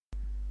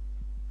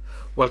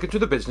Welcome to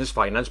the Business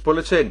Finance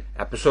Bulletin,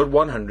 episode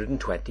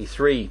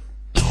 123.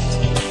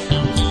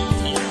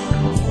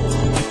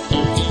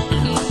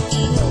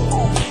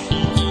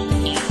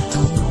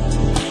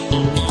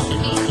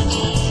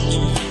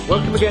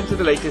 Welcome again to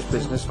the latest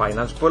Business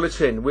Finance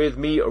Bulletin with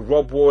me,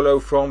 Rob Warlow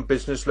from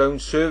Business Loan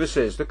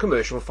Services, the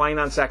commercial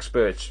finance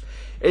experts.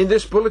 In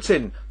this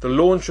bulletin, the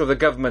launch of the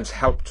government's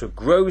Help to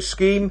Grow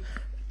scheme,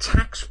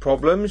 tax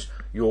problems,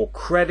 your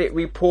credit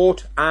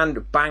report,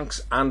 and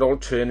banks and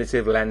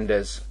alternative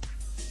lenders.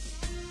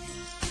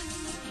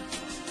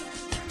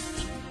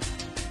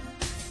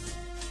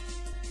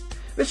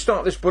 Let's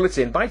start this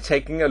bulletin by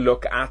taking a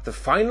look at the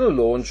final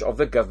launch of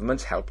the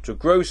government's Help to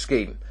Grow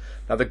scheme.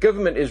 Now, the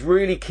government is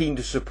really keen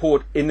to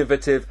support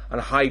innovative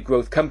and high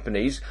growth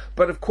companies,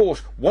 but of course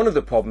one of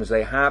the problems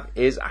they have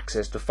is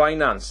access to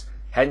finance,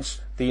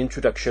 hence the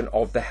introduction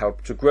of the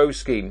Help to Grow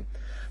scheme.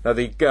 Now,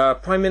 the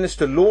Prime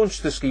Minister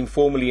launched the scheme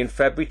formally in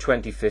February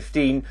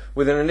 2015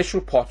 with an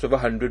initial pot of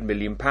 £100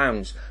 million,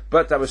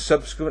 but that was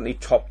subsequently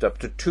topped up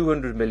to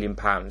 £200 million.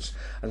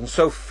 And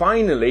so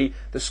finally,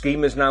 the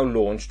scheme is now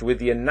launched with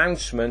the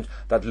announcement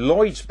that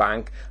Lloyds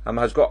Bank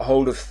has got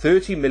hold of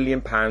 £30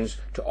 million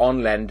to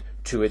on-lend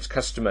to its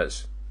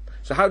customers.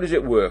 So how does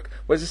it work?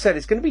 Well, as I said,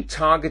 it's going to be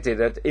targeted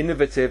at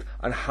innovative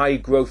and high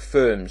growth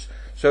firms.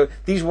 So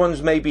these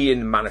ones may be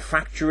in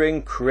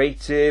manufacturing,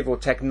 creative or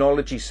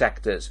technology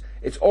sectors.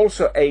 It's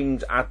also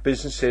aimed at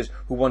businesses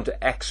who want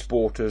to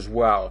export as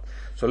well.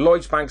 So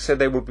Lloyds Bank said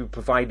they will be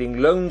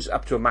providing loans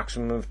up to a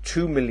maximum of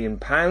 £2 million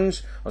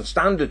on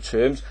standard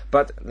terms,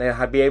 but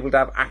they'll be able to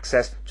have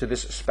access to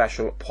this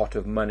special pot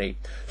of money.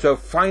 So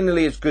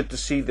finally, it's good to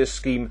see this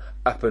scheme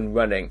up and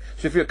running.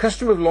 So if you're a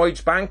customer of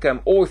Lloyds Bank,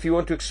 or if you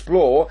want to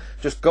explore,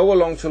 just go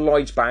along to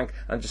Lloyds Bank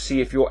and to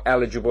see if you're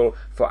eligible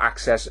for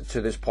access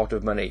to this pot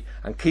of money.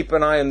 And keep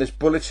an eye on this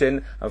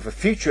bulletin for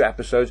future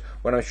episodes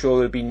when I'm sure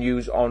there'll be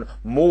news on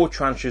more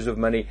tranches of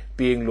money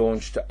being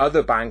launched to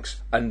other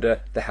banks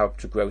under the Help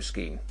to Grow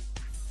scheme.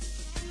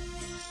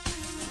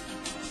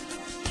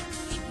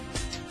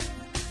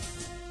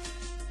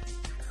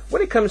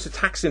 When it comes to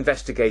tax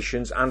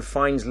investigations and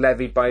fines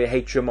levied by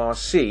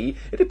HMRC,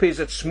 it appears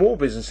that small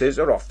businesses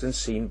are often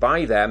seen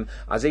by them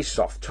as a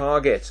soft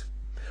target.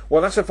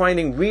 Well, that's a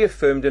finding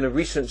reaffirmed in a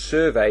recent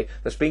survey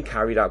that's been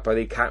carried out by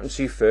the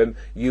accountancy firm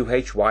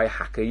UHY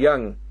Hacker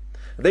Young.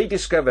 They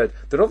discovered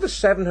that of the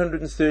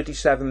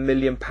 £737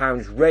 million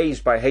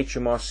raised by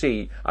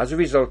HMRC as a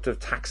result of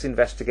tax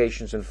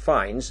investigations and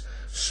fines,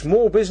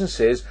 small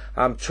businesses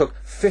took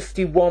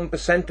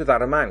 51% of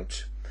that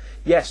amount.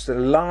 Yes, the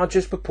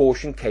largest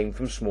proportion came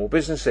from small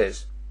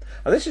businesses.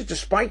 And this is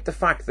despite the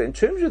fact that in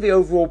terms of the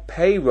overall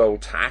payroll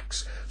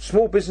tax,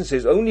 small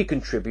businesses only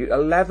contribute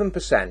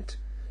 11%.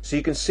 So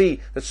you can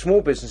see that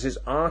small businesses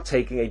are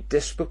taking a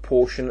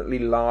disproportionately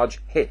large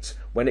hit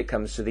when it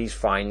comes to these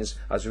fines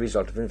as a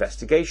result of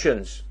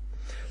investigations.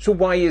 So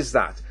why is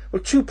that?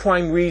 Well, two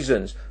prime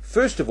reasons.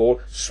 First of all,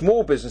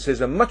 small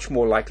businesses are much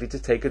more likely to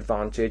take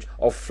advantage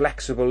of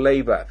flexible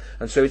labour,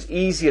 and so it's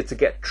easier to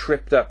get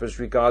tripped up as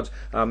regards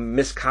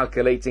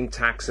miscalculating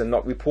tax and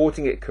not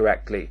reporting it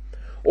correctly.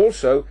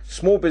 Also,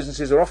 small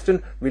businesses are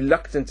often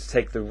reluctant to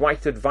take the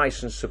right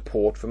advice and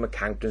support from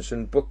accountants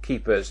and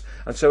bookkeepers,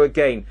 and so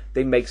again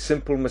they make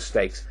simple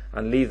mistakes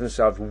and leave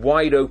themselves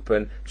wide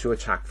open to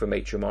attack from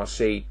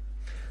HMRC.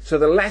 So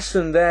the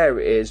lesson there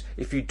is,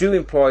 if you do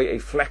employ a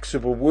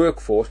flexible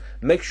workforce,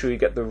 make sure you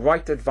get the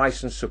right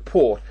advice and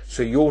support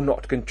so you're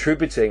not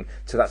contributing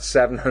to that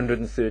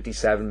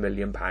 £737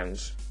 million.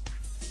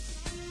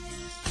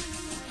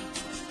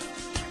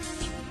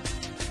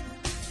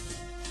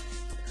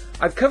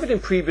 I've covered in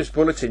previous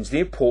bulletins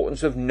the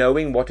importance of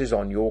knowing what is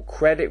on your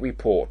credit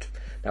report.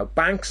 Now,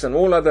 banks and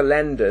all other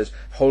lenders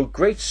hold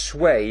great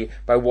sway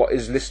by what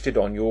is listed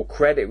on your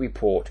credit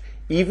report.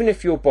 Even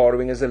if you're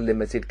borrowing as a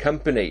limited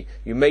company,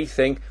 you may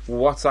think, well,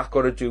 what's that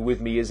got to do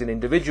with me as an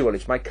individual?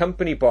 It's my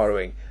company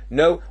borrowing.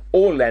 No,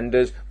 all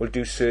lenders will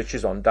do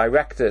searches on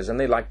directors and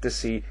they like to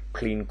see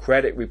clean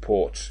credit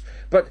reports.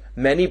 But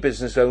many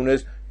business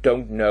owners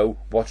don't know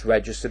what's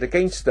registered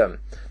against them.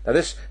 Now,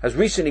 this has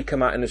recently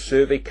come out in a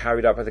survey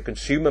carried out by the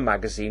consumer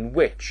magazine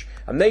Which,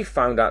 and they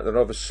found out that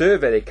of a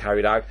survey they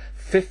carried out,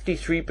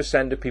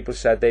 53% of people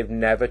said they've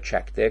never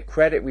checked their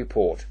credit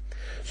report.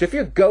 So if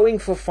you're going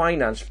for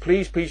finance,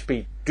 please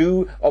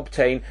do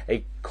obtain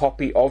a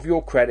copy of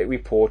your credit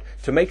report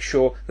to make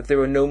sure that there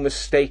are no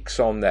mistakes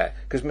on there,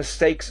 because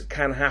mistakes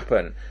can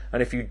happen,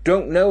 and if you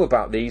don't know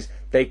about these,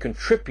 they can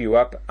trip you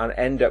up and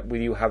end up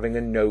with you having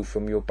a no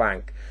from your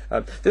bank.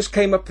 This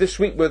came up this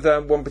week with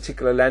one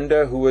particular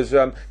lender who was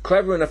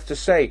clever enough to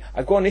say,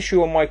 I've got an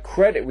issue on my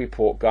credit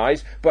report,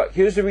 guys, but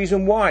here's the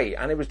reason why.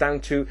 And it was down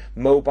to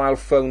mobile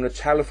phone or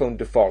telephone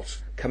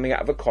defaults coming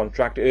out of a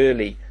contract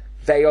early.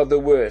 They are the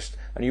worst.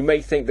 and you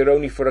may think they're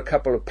only for a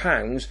couple of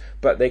pounds,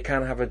 but they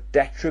can have a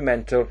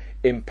detrimental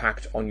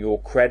impact on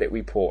your credit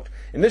report.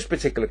 In this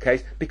particular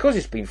case, because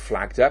it's been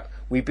flagged up,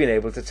 we've been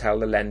able to tell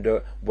the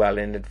lender well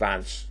in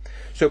advance.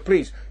 So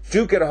please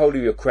do get a hold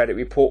of your credit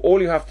report.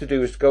 All you have to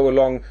do is go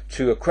along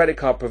to a credit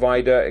card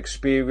provider,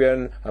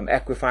 Experian,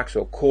 Equifax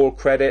or Call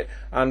Credit,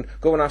 and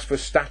go and ask for a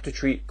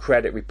statutory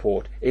credit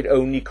report. It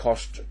only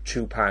costs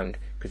 £2.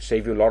 Could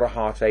save you a lot of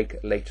heartache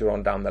later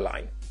on down the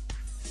line.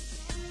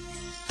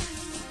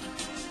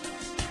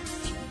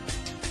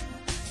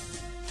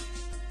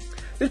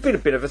 There's been a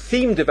bit of a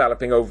theme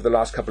developing over the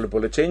last couple of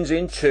bulletins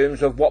in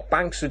terms of what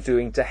banks are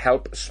doing to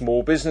help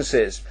small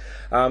businesses.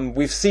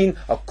 We've seen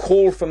a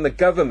call from the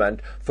government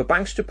for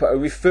banks to put a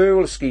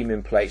referral scheme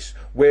in place,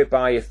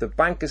 whereby if the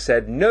bank has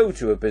said no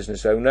to a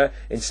business owner,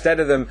 instead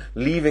of them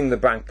leaving the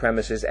bank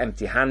premises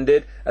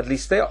empty-handed, at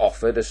least they are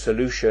offered a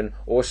solution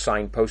or a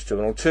signpost to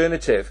an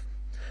alternative.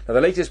 Now,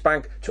 the latest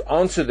bank to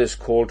answer this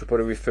call to put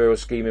a referral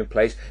scheme in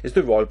place is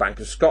the Royal Bank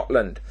of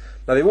Scotland.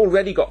 Now, they've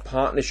already got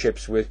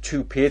partnerships with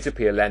two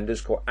peer-to-peer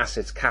lenders called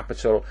Assets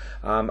Capital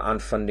and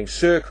Funding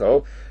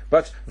Circle,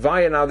 but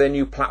via now their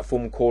new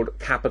platform called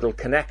Capital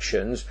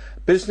Connections,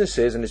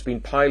 businesses, and it's been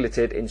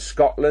piloted in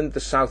Scotland, the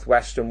South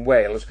West and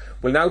Wales,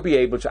 will now be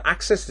able to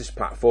access this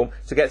platform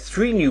to get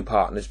 3 new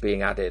partners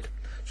being added.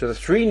 So the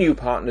 3 new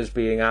partners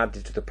being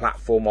added to the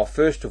platform are,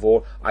 first of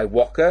all,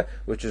 iWOCA,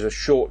 which is a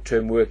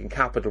short-term working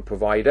capital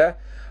provider,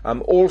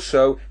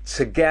 also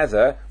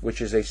Together,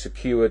 which is a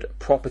secured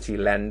property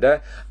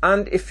lender,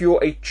 and if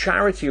you're a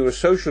charity or a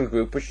social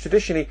group which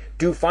traditionally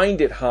do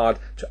find it hard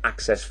to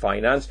access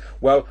finance,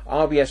 well,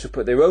 RBS have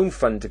put their own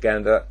fund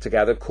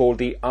together called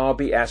the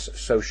RBS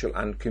Social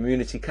and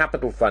Community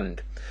Capital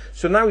Fund.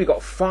 So now we've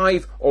got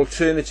 5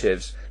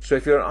 alternatives. So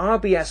if you're an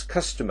RBS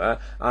customer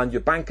and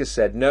your bank has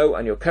said no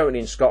and you're currently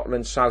in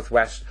Scotland, South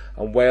West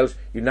and Wales,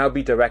 you'll now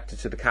be directed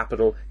to the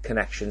Capital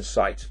Connections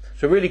site.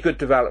 So really good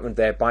development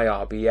there by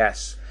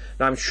RBS.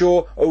 Now I'm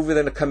sure over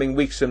the coming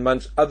weeks and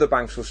months other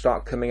banks will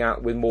start coming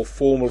out with more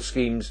formal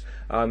schemes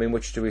in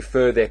which to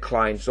refer their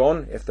clients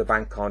on if the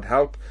bank can't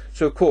help.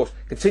 So of course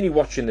continue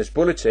watching this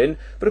bulletin,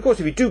 but of course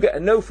if you do get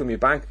a no from your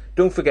bank,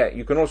 don't forget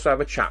you can also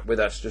have a chat with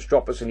us. Just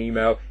drop us an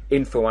email,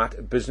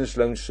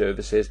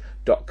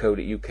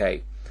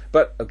 info@businessloanservices.co.uk.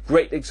 But a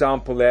great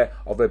example there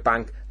of a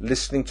bank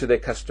listening to their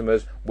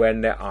customers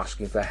when they're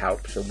asking for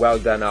help. So well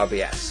done,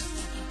 RBS.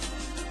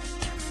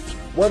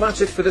 Well,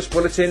 that's it for this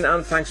bulletin,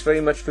 and thanks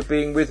very much for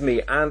being with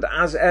me. And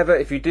as ever,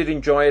 if you did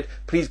enjoy it,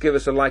 please give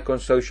us a like on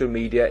social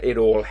media. It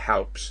all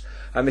helps.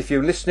 If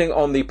you're listening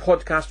on the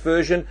podcast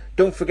version,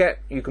 don't forget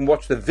you can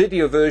watch the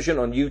video version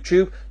on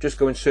YouTube. Just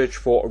go and search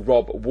for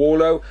Rob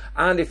Warlow.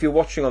 And if you're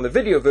watching on the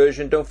video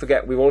version, don't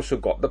forget we've also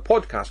got the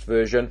podcast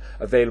version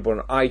available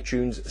on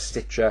iTunes,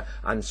 Stitcher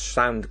and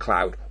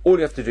SoundCloud. All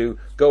you have to do,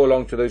 go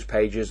along to those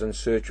pages and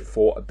search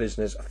for a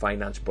Business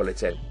Finance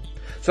Bulletin.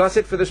 So that's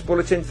it for this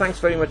bulletin. Thanks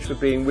very much for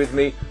being with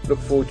me. Look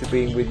forward to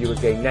being with you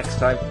again next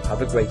time.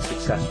 Have a great,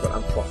 successful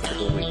and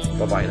profitable week.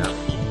 Bye-bye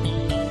now.